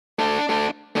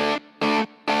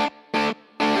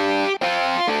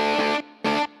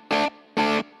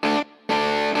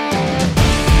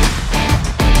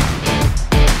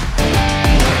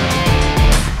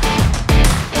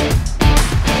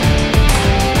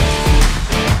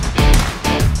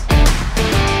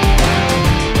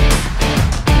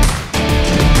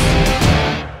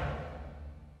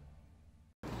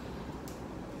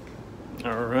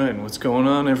going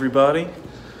on, everybody?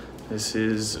 This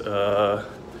is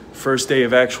first day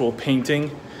of actual painting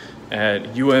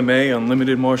at UMA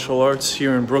Unlimited Martial Arts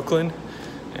here in Brooklyn,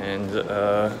 and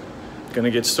gonna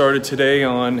get started today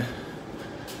on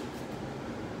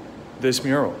this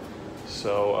mural.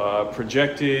 So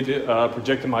projected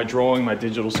my drawing, my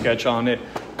digital sketch on it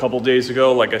a couple days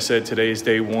ago. Like I said, today's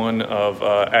day one of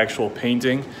actual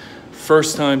painting.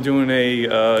 First time doing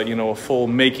a full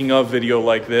making of video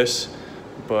like this,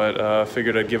 but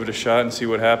figured I'd give it a shot and see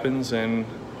what happens, and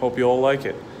hope you all like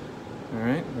it. All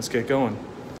right, let's get going.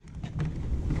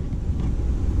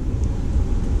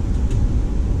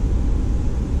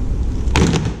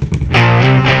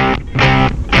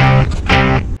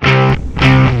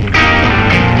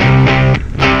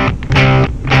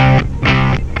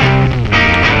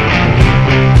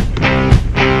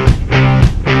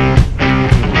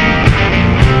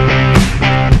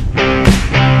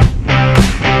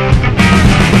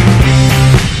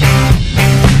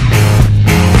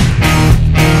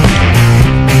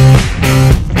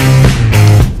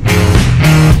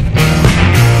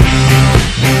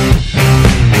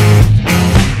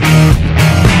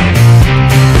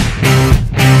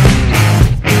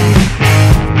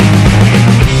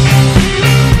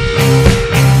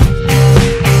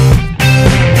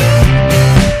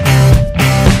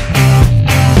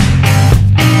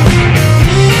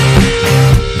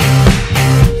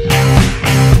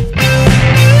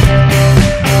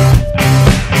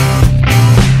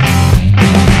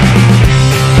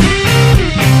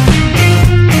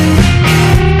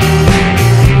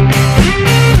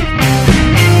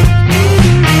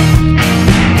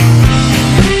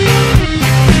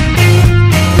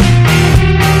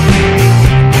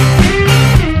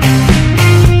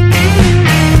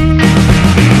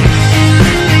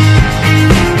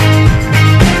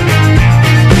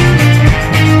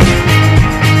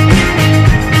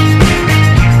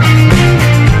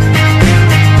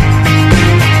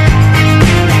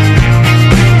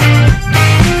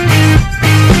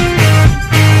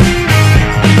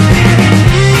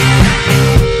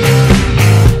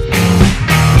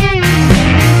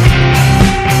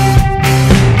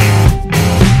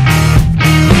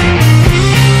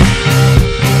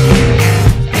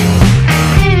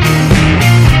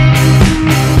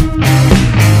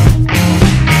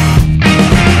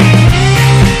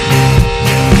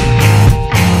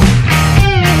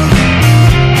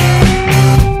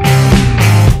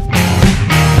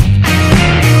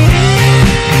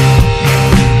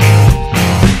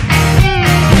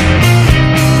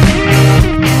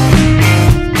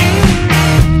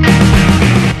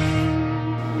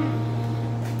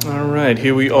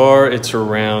 Here we are. It's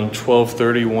around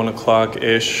 12:30, 1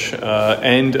 o'clock-ish.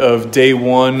 End of day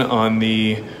one on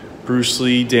the Bruce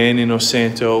Lee, Dan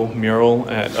Inosanto mural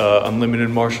at Unlimited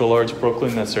Martial Arts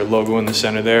Brooklyn. That's their logo in the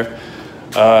center there.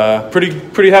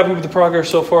 Pretty happy with the progress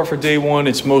so far for day one.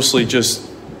 It's mostly just,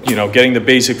 getting the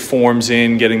basic forms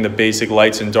in, getting the basic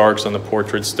lights and darks on the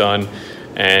portraits done,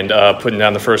 and putting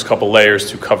down the first couple layers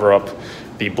to cover up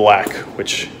the black,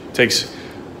 which takes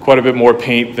quite a bit more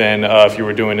paint than if you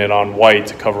were doing it on white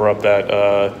to cover up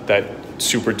that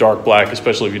super dark black,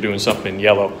 especially if you're doing something in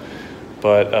yellow.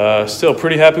 But still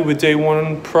pretty happy with day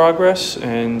one progress,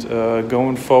 and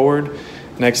going forward,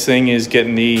 next thing is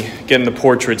getting the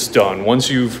portraits done.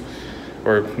 Once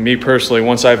me personally,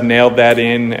 once I've nailed that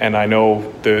in and I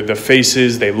know the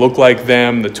faces, they look like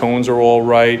them, the tones are all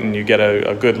right, and you get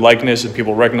a good likeness and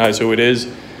people recognize who it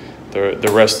is,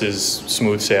 the rest is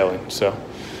smooth sailing. So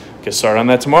get started on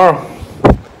that tomorrow.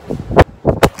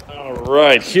 All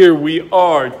right, here we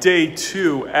are, day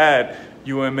two at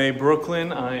UMA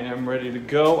Brooklyn. I am ready to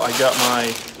go. I got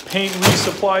my paint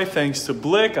resupply thanks to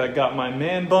Blick. I got my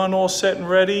man bun all set and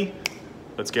ready.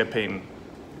 Let's get painting.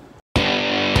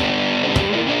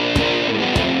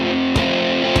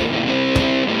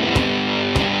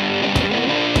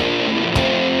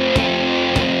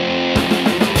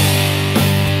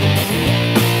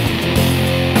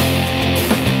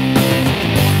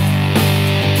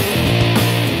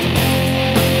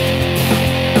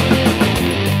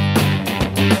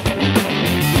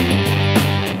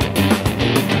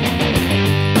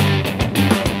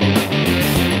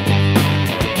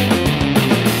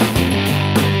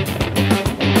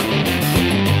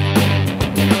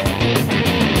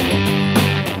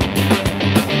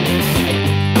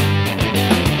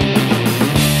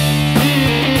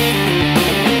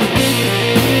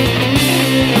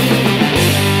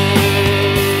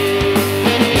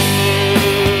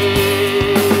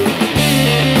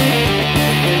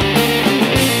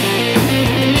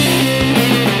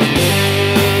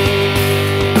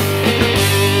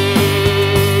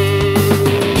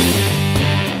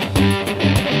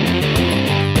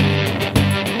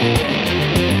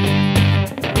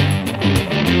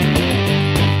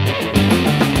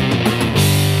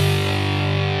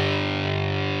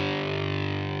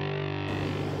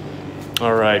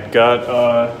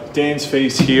 got Dan's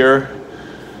face here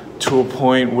to a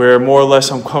point where more or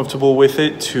less I'm comfortable with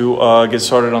it to get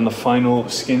started on the final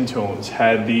skin tones.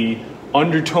 Had the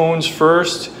undertones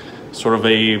first, sort of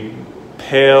a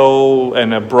pale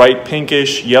and a bright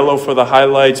pinkish, yellow for the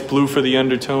highlights, blue for the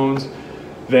undertones.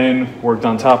 Then worked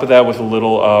on top of that with a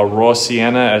little raw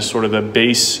sienna as sort of the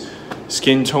base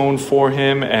skin tone for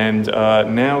him. And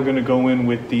now gonna go in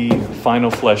with the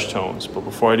final flesh tones. But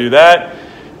before I do that,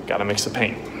 gotta mix the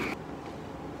paint.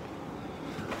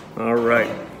 All right,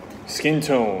 skin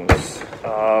tones.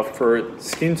 For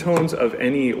skin tones of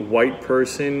any white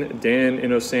person, Dan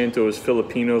Inosanto is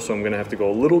Filipino, so I'm gonna have to go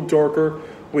a little darker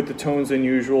with the tones than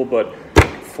usual, but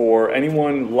for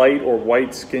anyone light or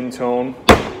white skin tone,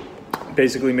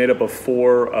 basically made up of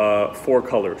four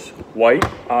colors. White,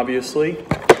 obviously,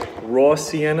 raw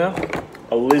sienna,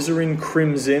 alizarin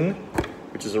crimson,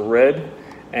 which is a red,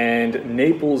 and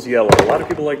Naples yellow. A lot of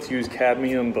people like to use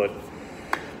cadmium, but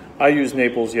I use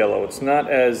Naples yellow. It's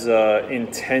not as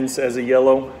intense as a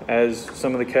yellow as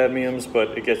some of the cadmiums,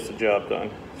 but it gets the job done.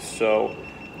 So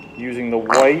using the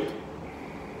white,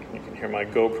 you can hear my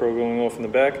GoPro going off in the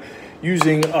back.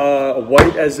 Using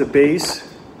white as a base,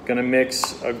 gonna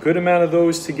mix a good amount of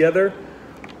those together.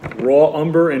 Raw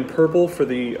umber and purple for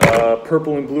the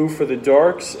purple and blue for the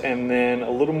darks, and then a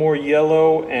little more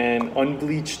yellow and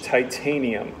unbleached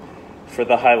titanium for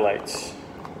the highlights.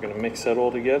 We're gonna mix that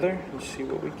all together and see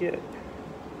what we get.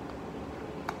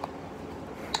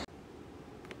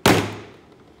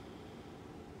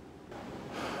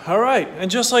 All right, and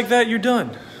just like that, you're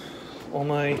done. All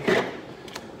my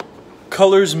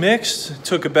colors mixed.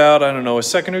 Took about, I don't know, a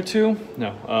second or two.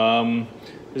 No,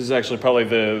 this is actually probably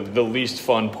the least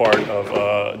fun part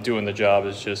of doing the job,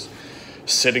 is just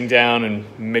sitting down and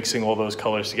mixing all those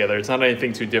colors together. It's not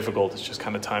anything too difficult, it's just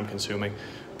kind of time consuming.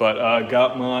 But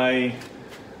got my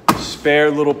spare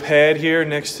little pad here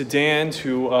next to Dan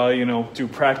to, you know, do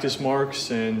practice marks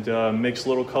and mix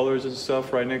little colors and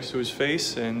stuff right next to his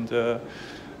face, and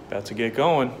about to get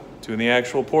going, doing the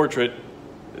actual portrait.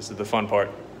 This is the fun part.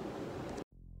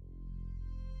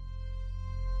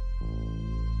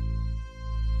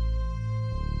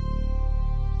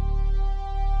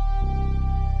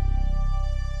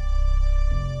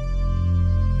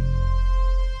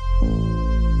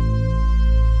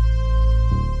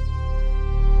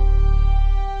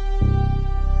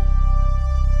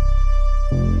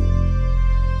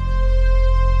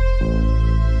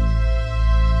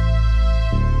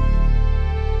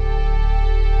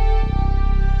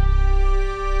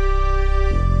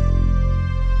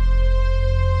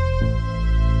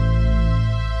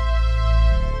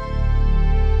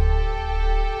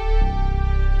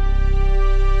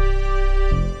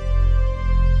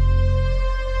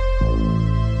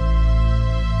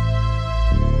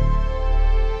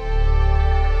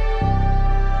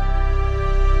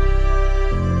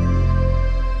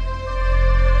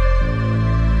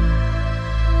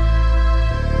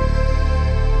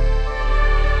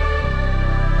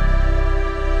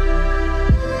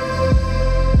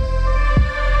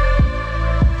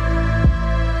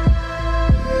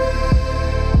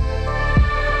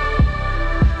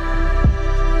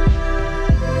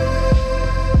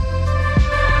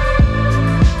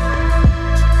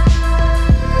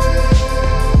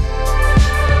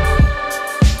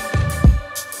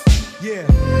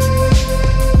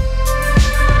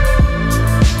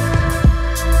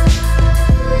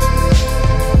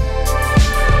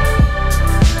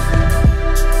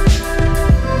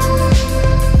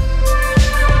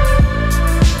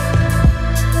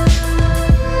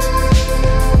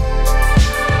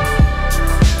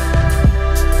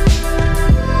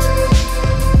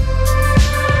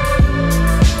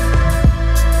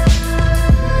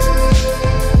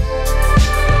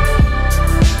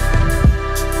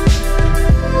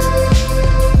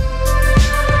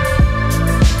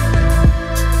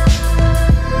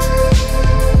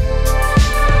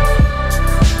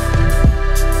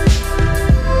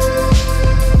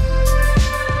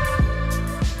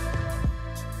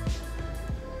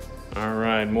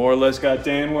 More or less got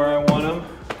Dan where I want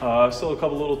him. Still a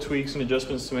couple little tweaks and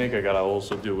adjustments to make. I gotta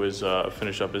also do is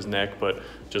finish up his neck, but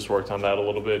just worked on that a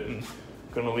little bit. And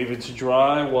gonna leave it to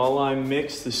dry while I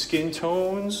mix the skin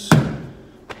tones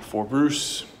for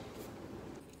Bruce.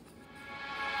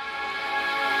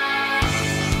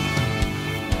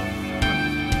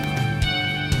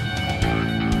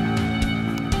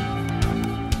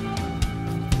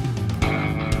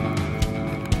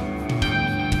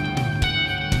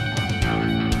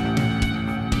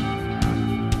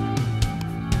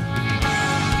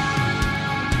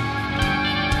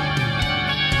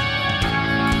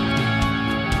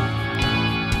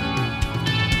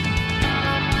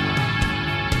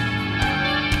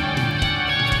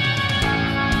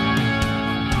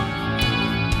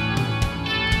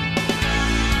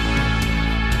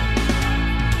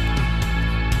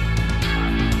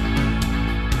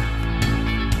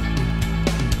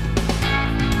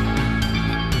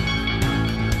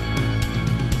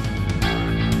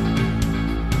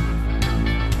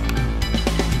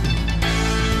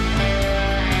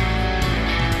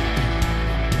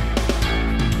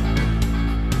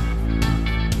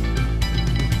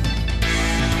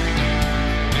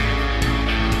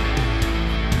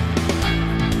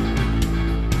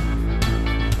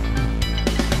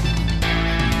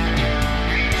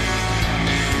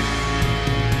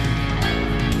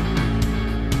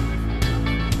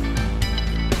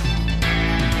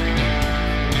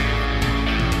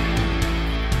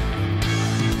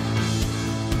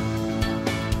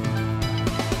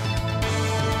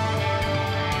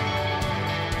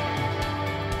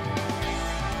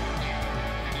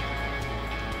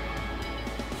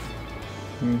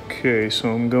 Okay,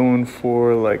 so I'm going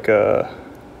for like a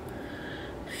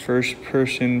first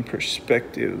person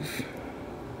perspective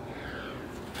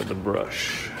for the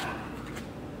brush.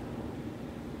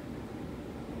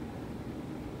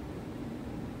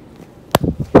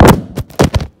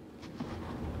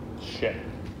 Shit.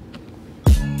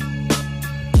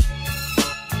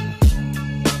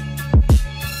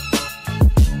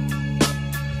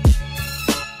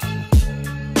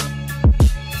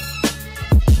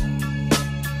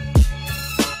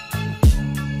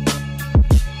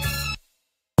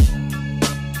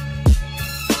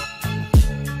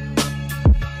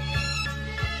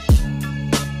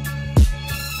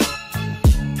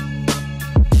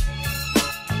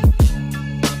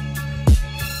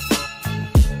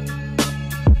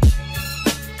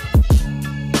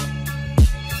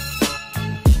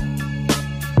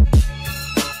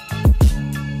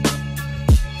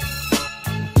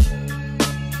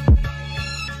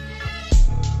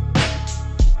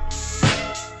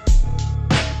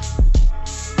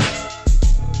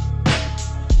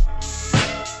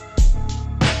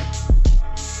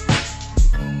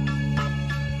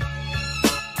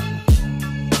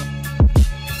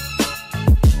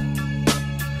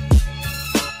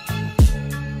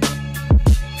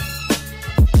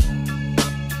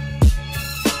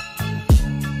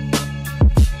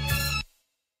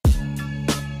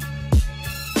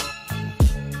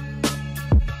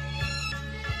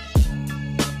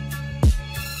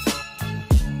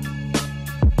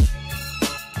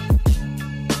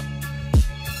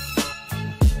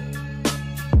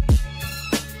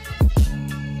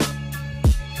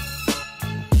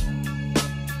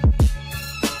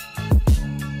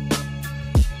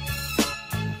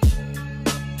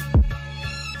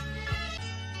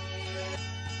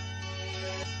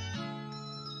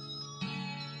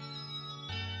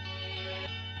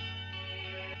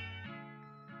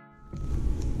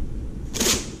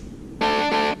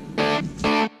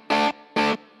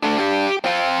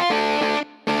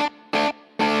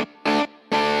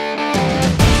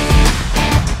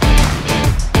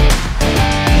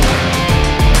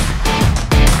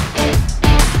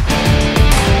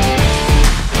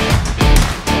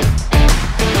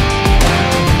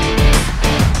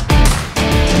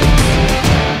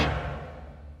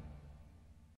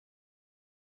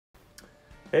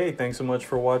 Hey, thanks so much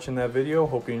for watching that video.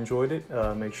 Hope you enjoyed it.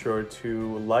 Make sure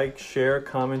to like, share,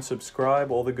 comment, subscribe,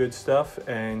 all the good stuff,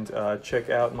 and check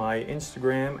out my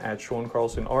Instagram at Sean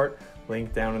Carlson Art,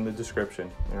 link down in the description.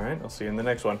 All right, I'll see you in the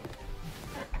next one.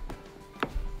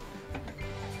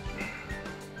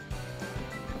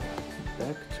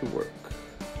 Back to work.